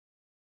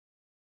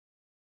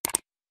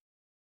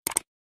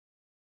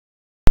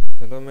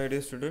Hello my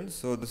dear students,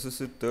 so this is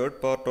the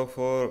third part of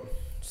our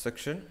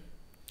section.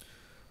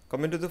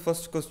 Coming to the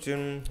first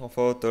question of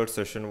our third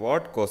session,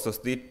 what causes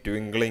the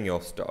twinkling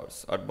of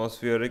stars?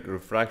 Atmospheric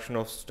refraction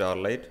of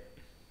starlight,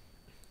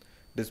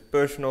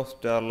 dispersion of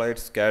starlight,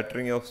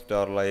 scattering of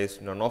starlight,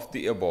 none of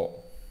the above.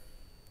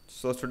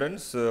 So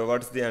students,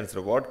 what is the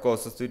answer? What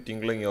causes the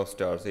twinkling of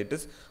stars? It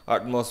is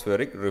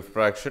atmospheric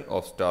refraction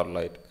of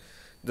starlight.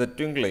 The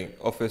twinkling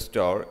of a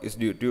star is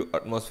due to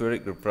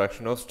atmospheric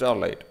refraction of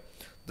starlight.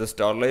 The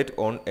starlight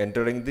on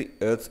entering the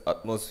Earth's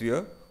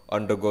atmosphere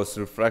undergoes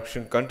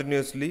refraction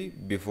continuously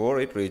before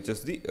it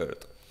reaches the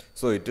Earth.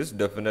 So it is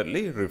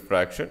definitely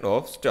refraction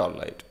of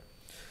starlight.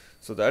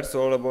 So that's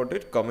all about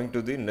it. Coming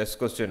to the next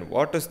question.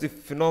 What is the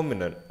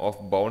phenomenon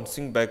of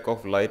bouncing back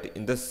of light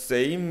in the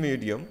same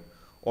medium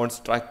on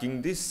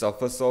striking the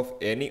surface of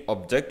any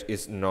object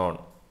is known?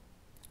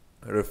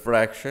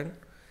 Refraction,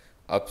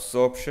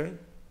 absorption,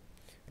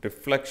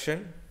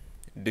 reflection,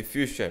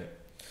 diffusion.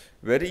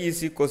 Very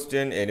easy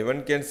question.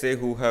 Anyone can say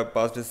who have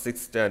passed the 6th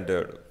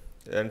standard.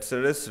 The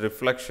answer is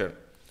reflection.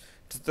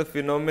 It is the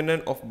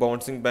phenomenon of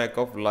bouncing back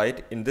of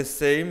light in the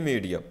same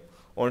medium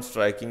on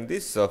striking the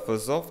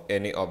surface of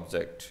any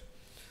object.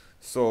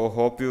 So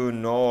hope you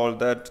know all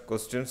that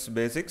questions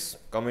basics.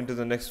 Coming to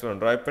the next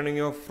one. Ripening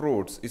of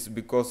fruits is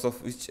because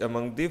of which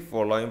among the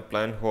following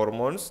plant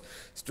hormones?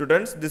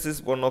 Students, this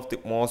is one of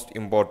the most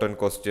important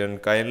question.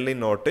 Kindly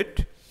note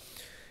it.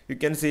 You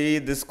can see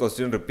this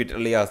question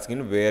repeatedly asked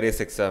in various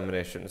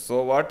examinations.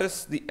 So what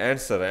is the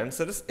answer?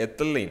 Answer is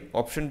ethylene.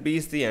 Option B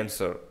is the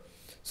answer.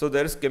 So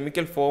there is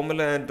chemical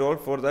formula and all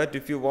for that.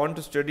 If you want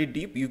to study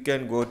deep, you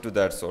can go to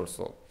that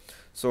also.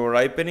 So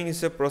ripening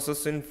is a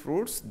process in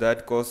fruits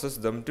that causes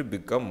them to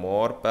become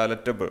more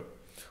palatable.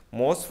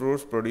 Most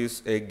fruits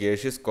produce a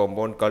gaseous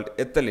compound called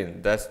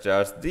ethylene that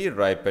starts the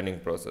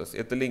ripening process.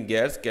 Ethylene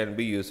gas can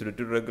be used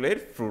to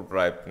regulate fruit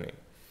ripening.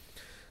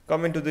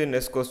 Coming to the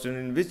next question,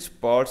 in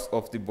which parts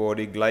of the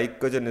body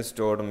glycogen is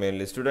stored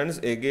mainly? Students,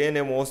 again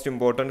a most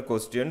important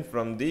question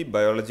from the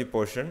biology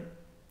portion.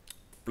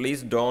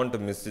 Please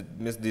don't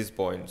miss these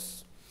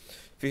points.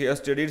 If you have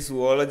studied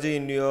zoology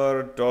in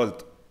your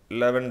 12th,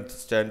 11th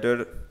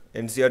standard,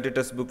 NCERT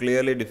textbook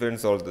clearly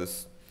defines all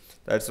this.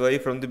 That's why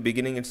from the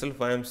beginning itself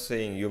I am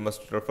saying you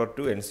must refer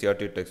to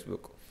NCERT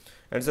textbook.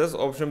 And says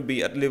option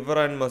B, at liver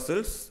and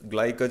muscles,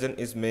 glycogen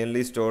is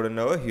mainly stored in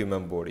our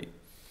human body.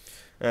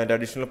 And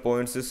additional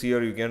points is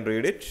here, you can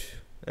read it,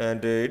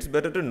 and it's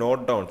better to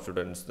note down,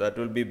 students. That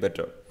will be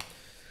better.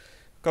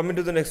 Coming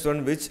to the next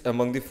one, which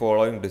among the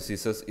following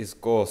diseases is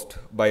caused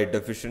by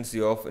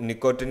deficiency of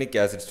nicotinic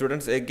acid?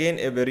 Students, again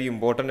a very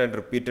important and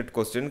repeated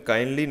question.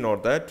 Kindly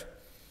note that.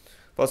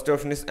 First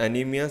option is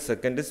anemia,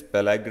 second is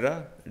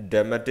pellagra,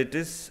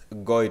 dermatitis,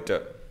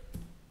 goiter.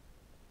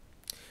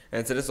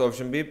 Answer is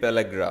option B,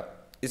 pellagra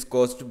is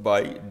caused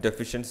by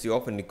deficiency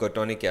of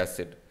nicotinic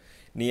acid.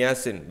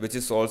 Niacin, which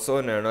is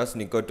also known as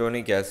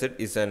nicotinic acid,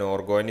 is an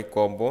organic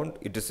compound.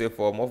 It is a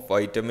form of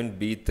vitamin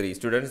B3.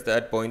 Students,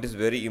 that point is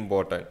very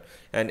important.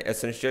 An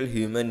essential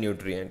human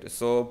nutrient.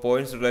 So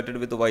points related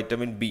with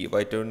vitamin B,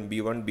 vitamin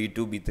B1, B2,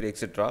 B3,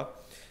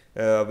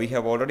 etc. We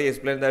have already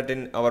explained that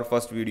in our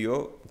first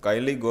video.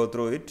 Kindly go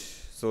through it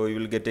so you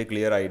will get a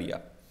clear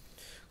idea.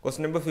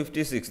 Question number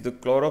 56. The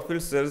chlorophyll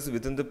cells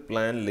within the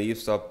plant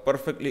leaves are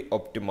perfectly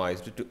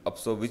optimized to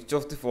absorb which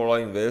of the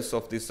following waves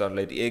of the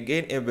sunlight?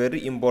 Again, a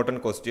very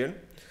important question.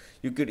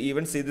 You could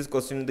even see this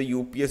question in the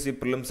UPSC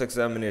prelims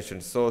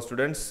examination. So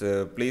students,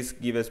 please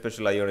give a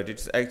special eye on it.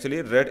 It's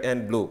actually red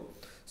and blue.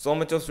 So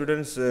much of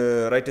students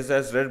write it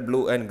as red,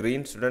 blue and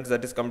green. Students,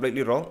 that is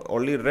completely wrong.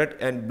 Only red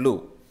and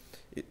blue.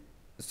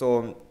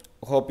 So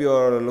hope you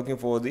are looking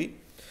for the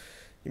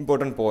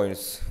important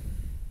points.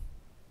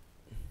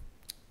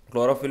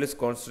 Chlorophyll is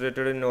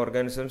concentrated in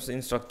organisms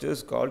in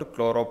structures called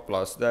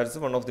chloroplasts. That's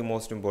one of the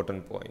most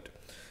important point.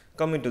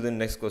 Coming to the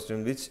next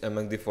question, which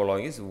among the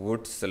following is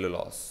wood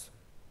cellulose?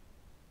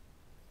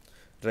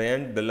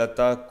 Rayon,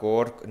 bellata,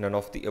 cork, none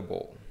of the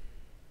above.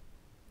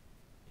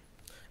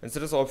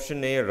 Answer is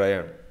option A,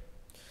 rayon.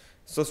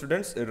 So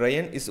students,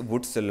 rayon is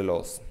wood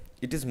cellulose.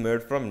 It is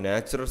made from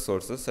natural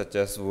sources such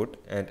as wood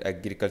and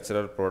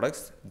agricultural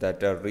products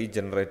that are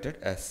regenerated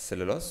as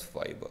cellulose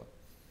fiber.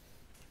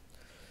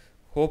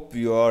 Hope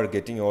you are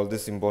getting all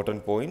these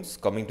important points.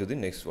 Coming to the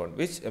next one.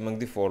 Which among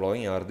the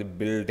following are the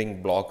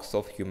building blocks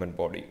of human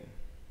body?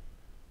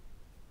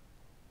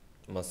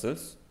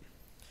 Muscles,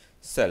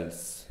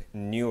 cells,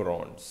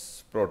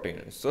 neurons,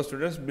 proteins. So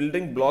students,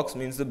 building blocks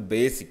means the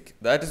basic.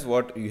 That is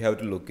what you have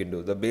to look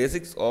into. The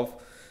basics of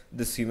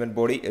this human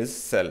body is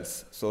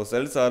cells. So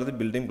cells are the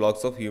building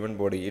blocks of human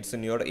body. It's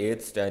in your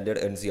 8th standard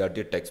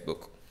NCERT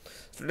textbook.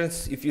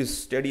 Students, if you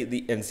study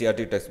the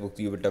NCERT textbook,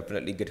 you will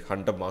definitely get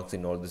 100 marks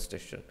in all this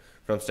session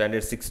from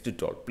standard 6 to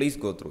 12. Please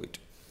go through it.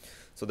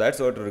 So that's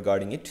what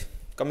regarding it.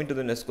 Coming to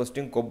the next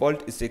question,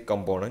 cobalt is a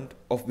component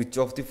of which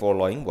of the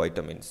following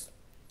vitamins?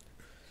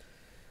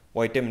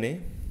 Vitamin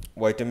A,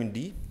 vitamin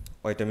D,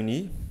 vitamin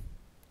E,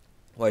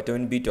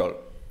 vitamin B12.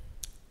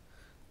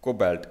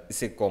 Cobalt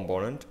is a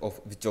component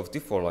of which of the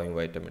following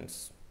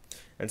vitamins?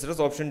 Answer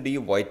is option D,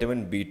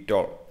 vitamin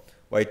B12.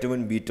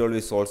 Vitamin B12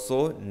 is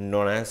also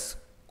known as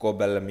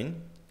cobalamin.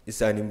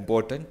 Is an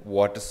important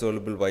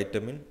water-soluble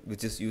vitamin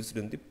which is used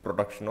in the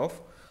production of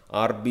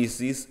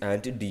RBCs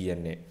and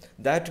DNA.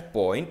 That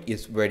point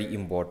is very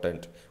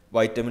important.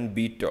 Vitamin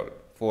B12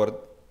 for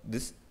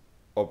this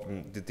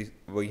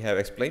we have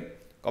explained.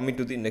 Coming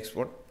to the next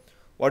one.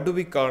 What do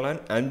we call an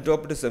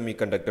undoped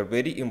semiconductor?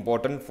 Very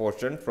important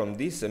portion from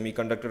the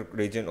semiconductor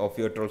region of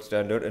your 12th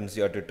standard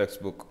NCERT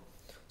textbook.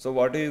 So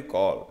what do you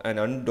call an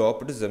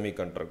undoped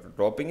semiconductor?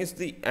 Doping is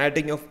the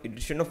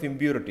addition of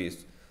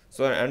impurities.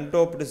 So an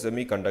undoped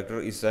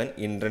semiconductor is an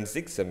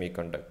intrinsic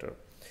semiconductor.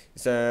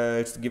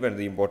 It's given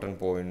the important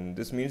point.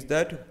 This means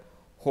that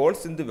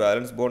holes in the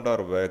valence bond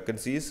are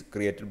vacancies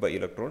created by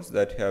electrons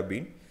that have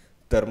been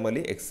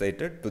thermally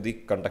excited to the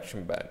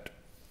conduction band.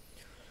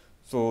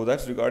 So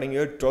that's regarding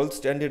your 12th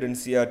standard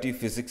NCERT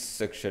physics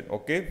section.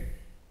 Okay.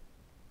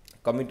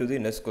 Coming to the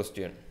next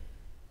question.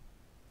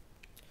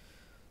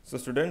 So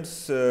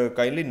students,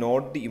 kindly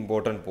note the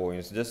important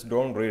points. Just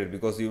don't read it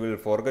because you will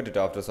forget it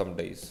after some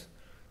days.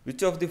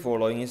 Which of the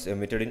following is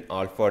emitted in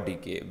alpha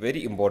decay?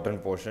 Very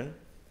important portion.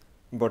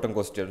 Important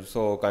question.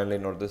 So kindly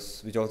note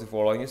this. Which of the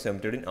following is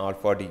emitted in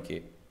alpha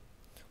decay?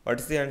 What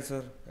is the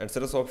answer?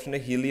 Answer is option A,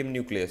 helium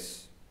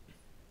nucleus.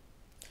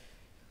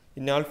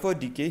 In alpha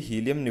decay,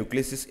 helium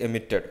nucleus is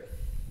emitted.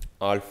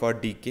 Alpha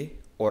decay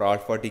or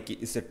alpha decay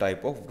is a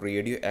type of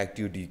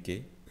radioactive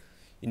decay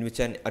in which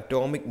an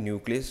atomic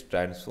nucleus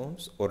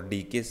transforms or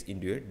decays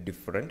into a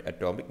different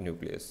atomic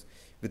nucleus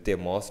with a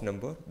mass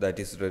number that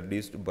is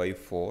reduced by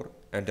 4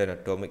 and an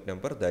atomic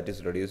number that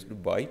is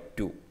reduced by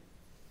 2.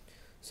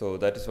 So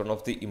that is one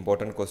of the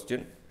important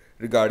question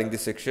regarding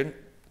this section.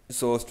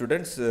 So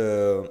students,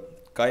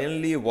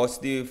 kindly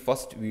watch the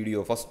first two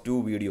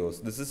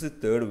videos. This is the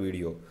third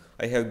video.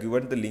 I have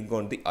given the link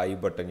on the I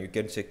button. You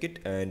can check it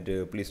and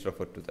please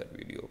refer to that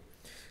video.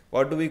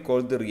 What do we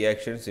call the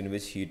reactions in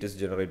which heat is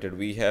generated?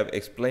 We have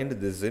explained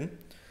this in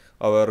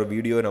our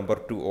video number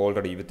 2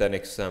 already with an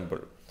example.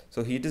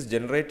 So heat is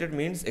generated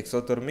means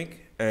exothermic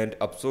and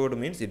absorbed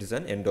means it is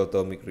an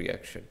endothermic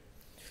reaction.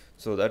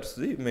 So that's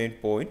the main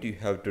point you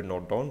have to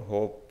note down.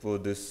 Hope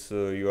this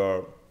you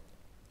are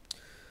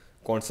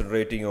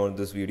concentrating on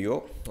this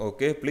video.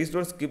 Okay, please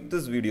don't skip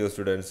this video,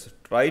 students.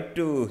 Try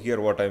to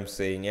hear what I'm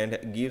saying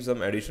and give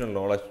some additional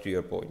knowledge to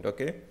your point.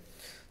 Okay,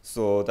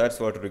 so that's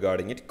what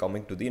regarding it.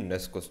 Coming to the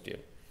next question.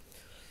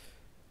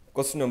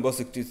 Question number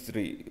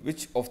 63.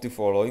 Which of the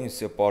following is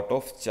a part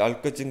of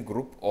Chalcagen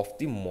group of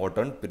the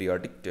modern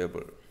periodic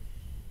table?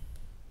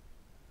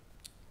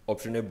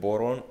 Option A,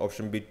 boron.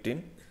 Option B,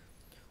 tin.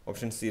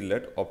 Option C,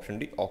 lead. Option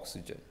D,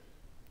 oxygen.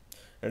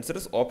 Answer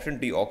is option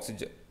D,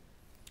 oxygen.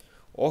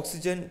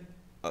 Oxygen,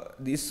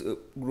 these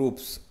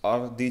groups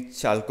are the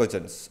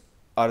chalcogens,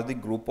 are the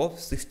group of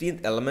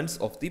 16 elements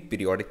of the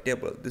periodic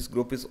table. This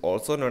group is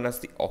also known as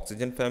the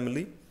oxygen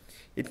family.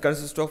 It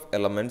consists of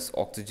elements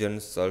oxygen,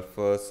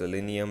 sulfur,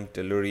 selenium,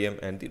 tellurium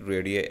and the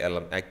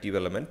radioactive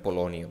element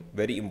polonium.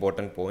 Very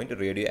important point,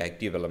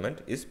 radioactive element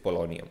is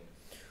polonium.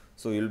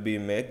 So you'll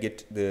may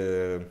get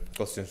the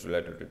questions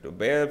related to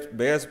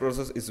Bayer's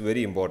process is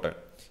very important.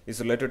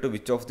 It's related to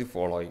which of the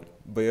following?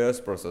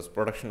 Bayer's process,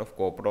 production of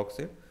copper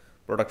oxide,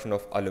 production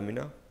of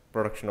alumina,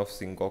 production of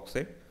zinc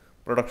oxide,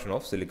 production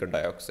of silicon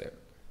dioxide.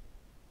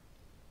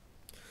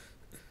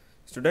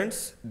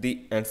 Students,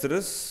 the answer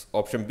is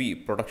option B,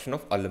 production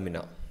of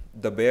alumina.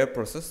 The Bayer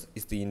process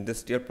is the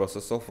industrial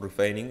process of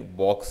refining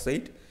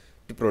bauxite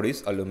to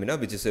produce alumina,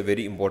 which is a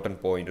very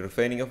important point.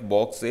 Refining of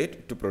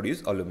bauxite to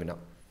produce aluminum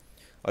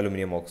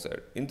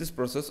oxide. In this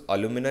process,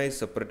 alumina is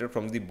separated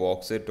from the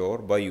bauxite ore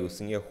by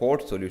using a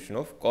hot solution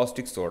of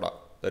caustic soda,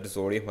 that is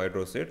sodium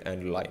hydroxide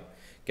and lime,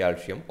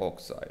 calcium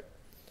oxide.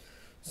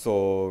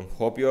 So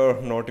hope you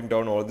are noting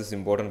down all these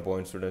important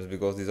points, students,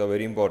 because these are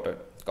very important.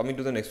 Coming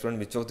to the next one,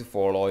 which of the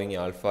following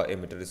alpha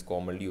emitter is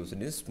commonly used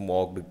in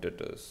smoke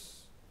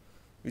detectors?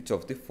 Which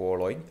of the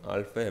following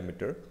alpha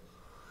emitter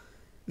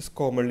is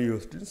commonly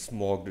used in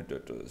smoke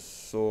detectors?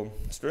 So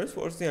students,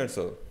 what's the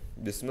answer?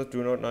 Bismuth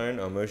 209,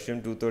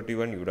 americium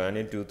 231,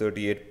 uranium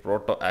 238,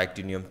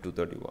 protoactinium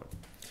 231.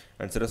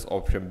 Answer is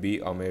option B,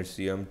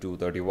 americium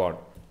 231.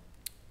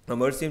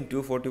 Americium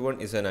 241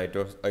 is an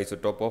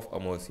isotope of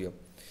americium.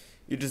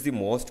 It is the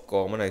most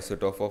common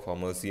isotope of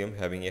americium,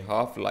 having a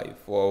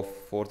half-life of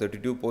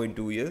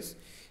 432.2 years.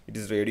 It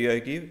is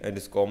radioactive and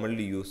is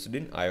commonly used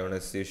in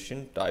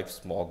ionization type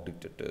smoke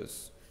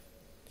detectors.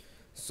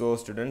 So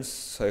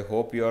students, I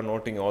hope you are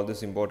noting all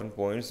these important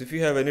points. If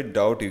you have any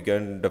doubt, you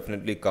can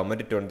definitely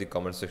comment it on the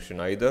comment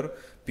section. Either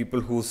people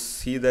who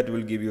see that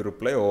will give you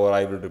reply, or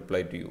I will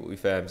reply to you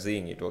if I am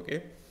seeing it.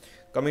 Okay.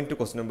 Coming to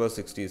question number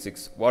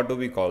 66. What do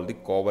we call the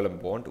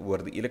covalent bond where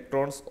the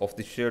electrons of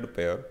the shared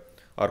pair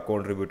are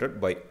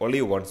contributed by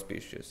only one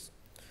species?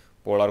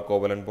 Polar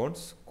covalent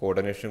bonds,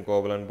 coordination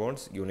covalent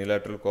bonds,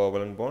 unilateral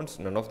covalent bonds,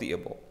 none of the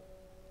above.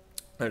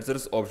 Answer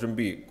is option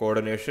B,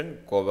 coordination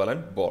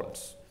covalent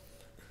bonds.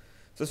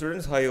 So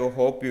students, I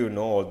hope you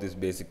know all these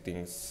basic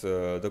things.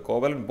 The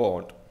covalent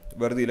bond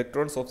where the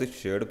electrons of the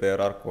shared pair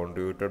are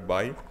contributed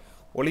by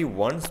Only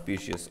one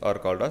species are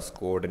called as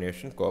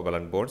coordination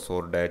covalent bonds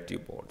or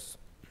dative bonds.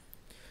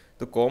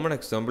 The common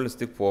example is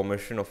the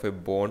formation of a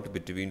bond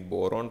between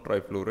boron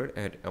trifluoride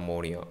and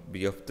ammonia,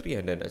 BF3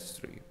 and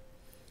NH3.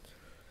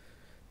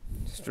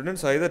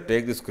 Students either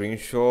take the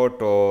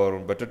screenshot or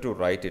better to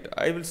write it.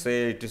 I will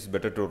say it is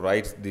better to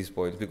write these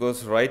points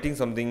because writing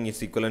something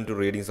is equivalent to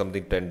reading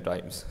something 10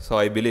 times. So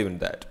I believe in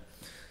that.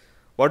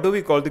 What do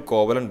we call the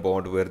covalent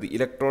bond where the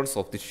electrons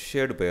of the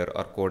shared pair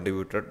are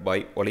contributed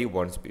by only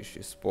one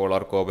species?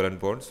 Polar covalent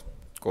bonds,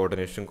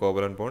 coordination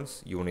covalent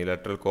bonds,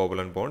 unilateral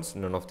covalent bonds,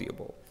 none of the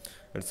above.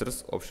 Answer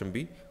is option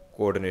B,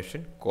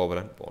 coordination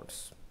covalent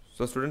bonds.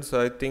 So students,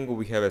 I think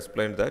we have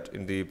explained that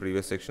in the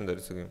previous section. That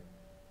is again.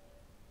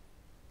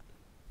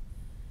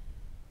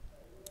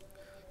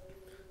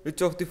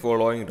 Which of the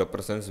following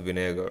represents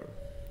vinegar?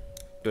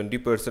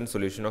 20%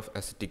 solution of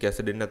acetic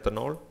acid in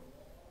ethanol,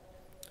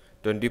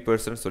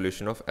 20%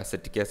 solution of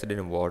acetic acid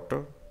in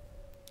water,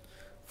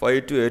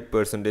 5 to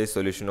 8%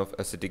 solution of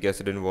acetic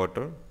acid in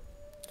water,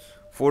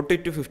 40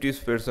 to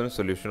 50%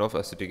 solution of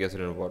acetic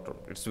acid in water.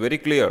 It's very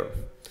clear.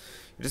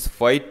 It is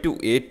 5 to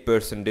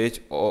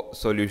 8%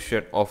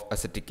 solution of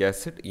acetic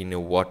acid in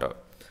water.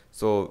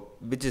 So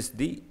which is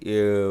the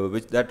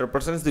which that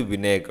represents the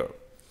vinegar.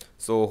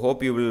 So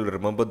hope you will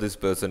remember this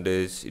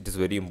percentage. It is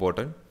very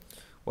important.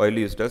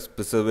 Widely used as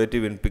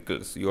preservative in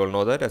pickles. You all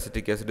know that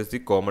acetic acid is the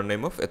common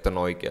name of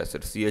ethanoic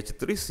acid,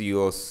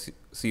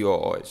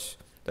 CH3COOH.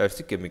 That's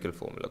the chemical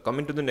formula.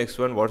 Coming to the next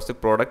one, what's the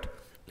product?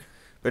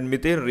 When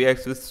methane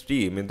reacts with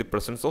steam in the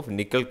presence of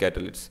nickel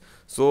catalysts.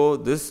 So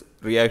this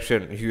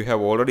reaction you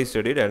have already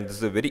studied, and this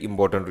is a very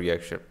important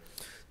reaction.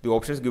 The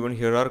options given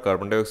here are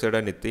carbon dioxide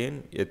and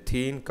ethane,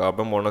 ethene,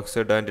 carbon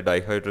monoxide and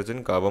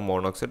dihydrogen, carbon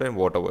monoxide and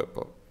water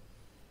vapor.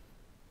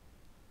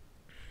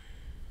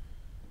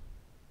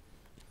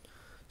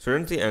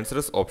 Students, the answer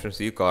is option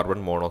C,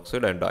 carbon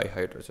monoxide and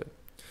dihydrogen.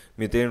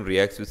 Methane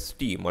reacts with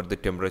steam at the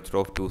temperature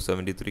of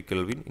 273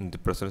 Kelvin in the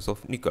presence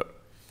of nickel.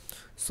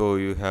 So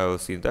you have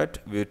seen that,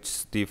 which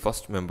is the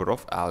first member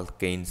of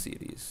alkane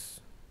series.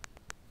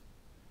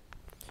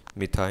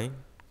 Methane,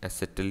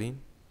 acetylene,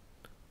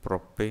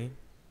 propane,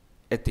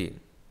 ethene.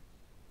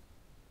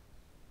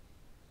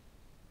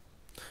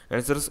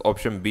 Answer is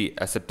option B,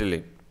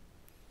 acetylene.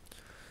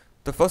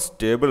 The first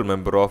stable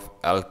member of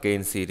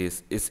alkane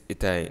series is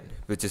ethane,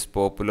 which is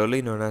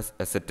popularly known as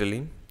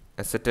acetylene.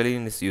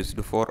 Acetylene is used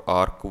for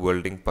arc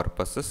welding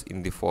purposes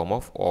in the form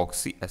of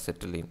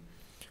oxyacetylene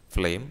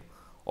flame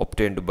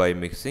obtained by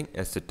mixing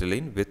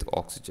acetylene with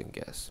oxygen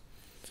gas.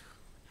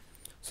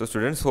 So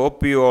students,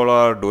 hope you all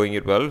are doing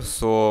it well.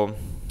 So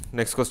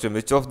next question,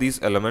 which of these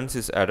elements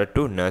is added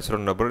to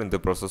natural rubber in the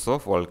process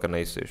of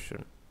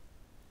vulcanization?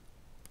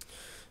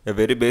 A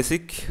very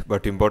basic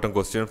but important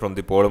question from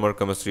the polymer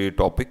chemistry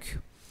topic.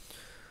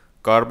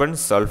 Carbon,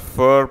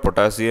 sulfur,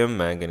 potassium,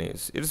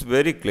 manganese. It is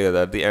very clear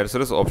that the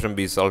answer is option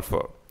B,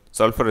 sulfur.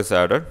 Sulfur is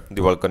added in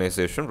the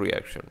vulcanization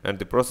reaction and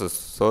the process.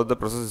 So the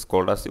process is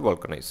called as the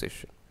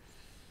vulcanization.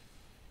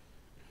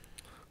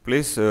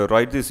 Please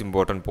write these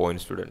important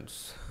points,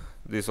 students.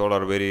 These all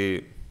are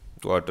very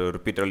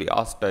repeatedly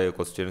asked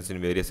questions in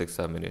various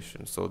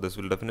examinations. So this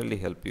will definitely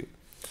help you.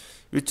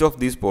 Which of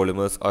these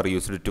polymers are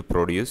used to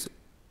produce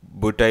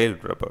butyl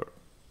rubber?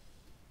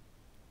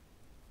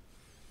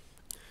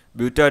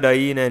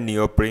 Butadiene and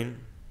neoprene,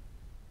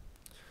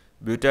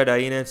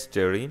 butadiene and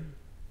styrene,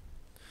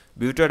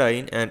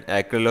 butadiene and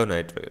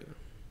acrylonitrile,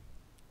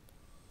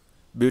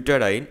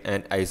 butadiene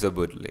and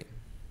isobutylene.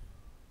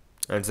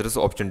 Answer is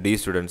option D,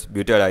 students,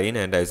 butadiene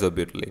and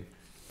isobutylene.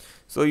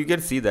 So you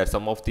can see that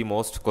some of the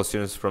most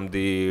questions from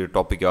the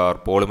topic are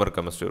polymer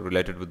chemistry,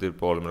 related with the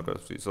polymer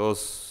chemistry. So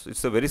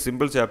it's a very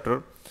simple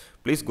chapter.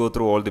 Please go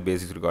through all the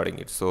basics regarding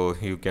it, so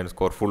you can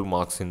score full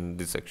marks in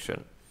this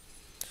section.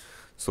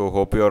 So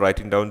hope you are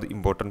writing down the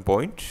important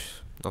point.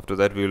 After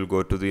that we will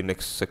go to the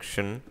next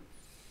section.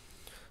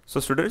 So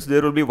students,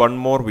 there will be one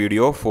more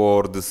video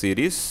for the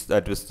series,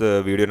 that is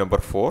the video number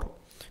 4,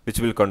 which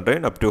will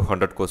contain up to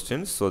 100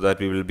 questions, so that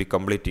we will be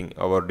completing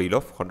our deal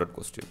of 100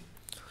 questions.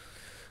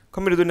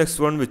 Coming to the next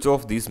one, which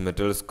of these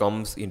metals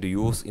comes into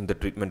use in the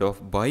treatment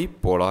of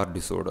bipolar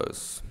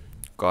disorders?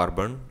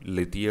 Carbon,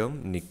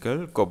 lithium,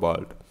 nickel,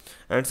 cobalt.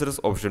 Answer is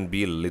option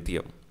B,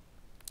 lithium.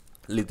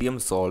 Lithium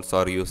salts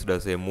are used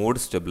as a mood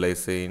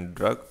stabilizing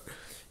drug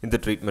in the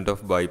treatment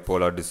of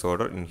bipolar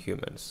disorder in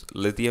humans.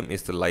 Lithium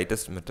is the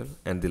lightest metal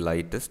and the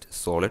lightest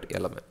solid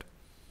element.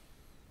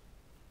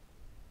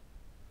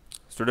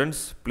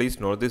 Students, please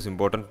note this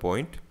important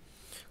point.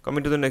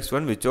 Coming to the next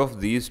one, which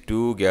of these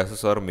two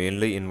gases are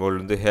mainly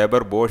involved in the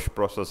Haber-Bosch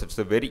process? It's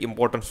a very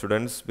important,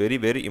 students, very,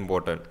 very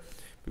important,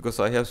 because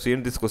I have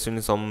seen this question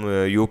in some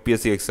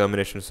UPSC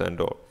examinations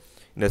and all.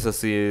 In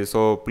SSC,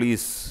 so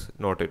please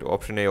note it.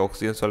 Option A,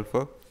 oxygen,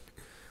 sulfur.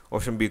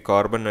 Option B,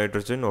 carbon,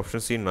 nitrogen.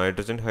 Option C,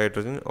 nitrogen,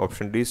 hydrogen.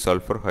 Option D,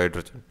 sulfur,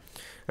 hydrogen.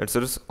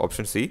 Answer is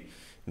option C,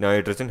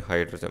 nitrogen,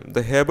 hydrogen.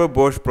 The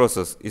Haber-Bosch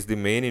process is the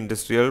main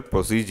industrial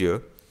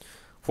procedure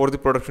for the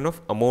production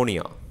of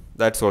ammonia.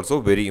 That's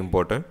also very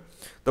important.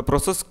 The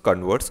process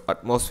converts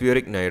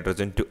atmospheric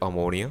nitrogen to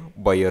ammonia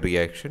by a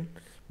reaction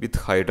with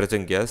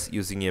hydrogen gas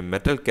using a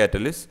metal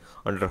catalyst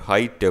under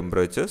high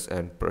temperatures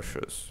and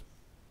pressures.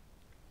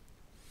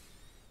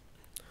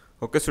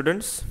 Okay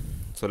students,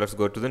 so let's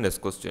go to the next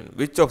question.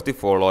 Which of the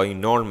following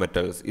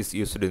non-metals is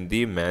used in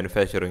the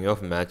manufacturing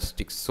of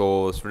matchsticks?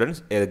 So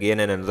students,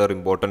 again another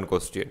important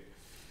question.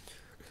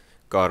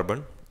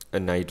 Carbon,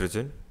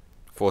 nitrogen,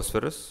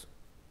 phosphorus,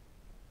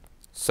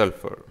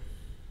 sulfur.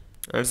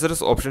 Answer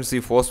is option C,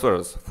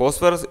 phosphorus.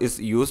 Phosphorus is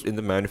used in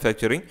the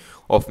manufacturing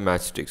of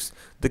matchsticks.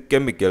 The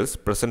chemicals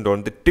present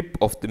on the tip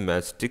of the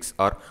matchsticks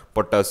are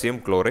potassium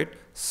chloride,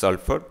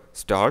 sulfur,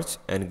 starch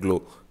and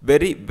glue.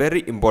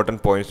 Very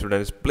important point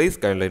students, please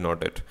kindly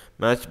note it.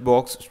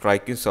 Matchbox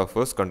striking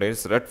surface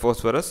contains red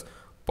phosphorus,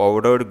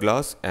 powdered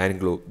glass and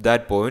glue.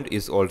 That point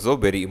is also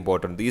very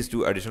important. These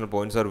two additional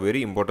points are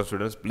very important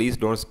students. Please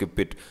don't skip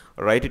it.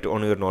 Write it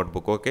on your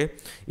notebook, okay?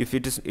 If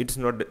it's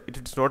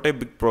not a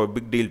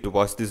big deal to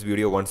watch this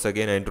video once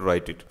again and to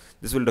write it.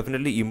 This will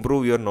definitely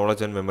improve your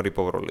knowledge and memory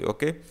power only,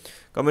 okay?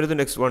 Coming to the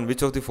next one,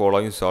 which of the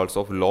following salts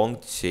of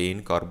long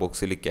chain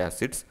carboxylic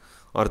acids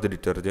are the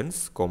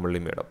detergents commonly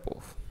made up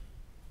of?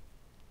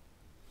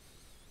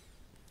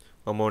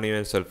 Ammonium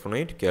and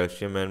sulfonate,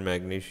 calcium and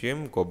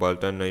magnesium,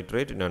 cobalt and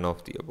nitrate, none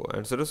of the above.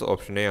 Answer is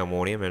option A,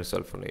 ammonium and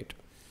sulfonate.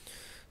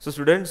 So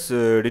students,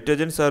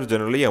 detergents are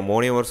generally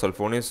ammonium or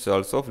sulfonate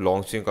salts of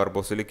long chain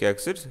carboxylic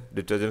acids.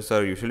 Detergents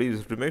are usually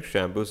used to make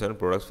shampoos and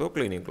products for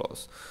cleaning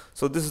clothes.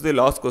 So this is the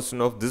last question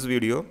of this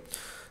video.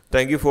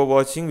 Thank you for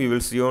watching. We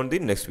will see you on the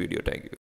next video. Thank you.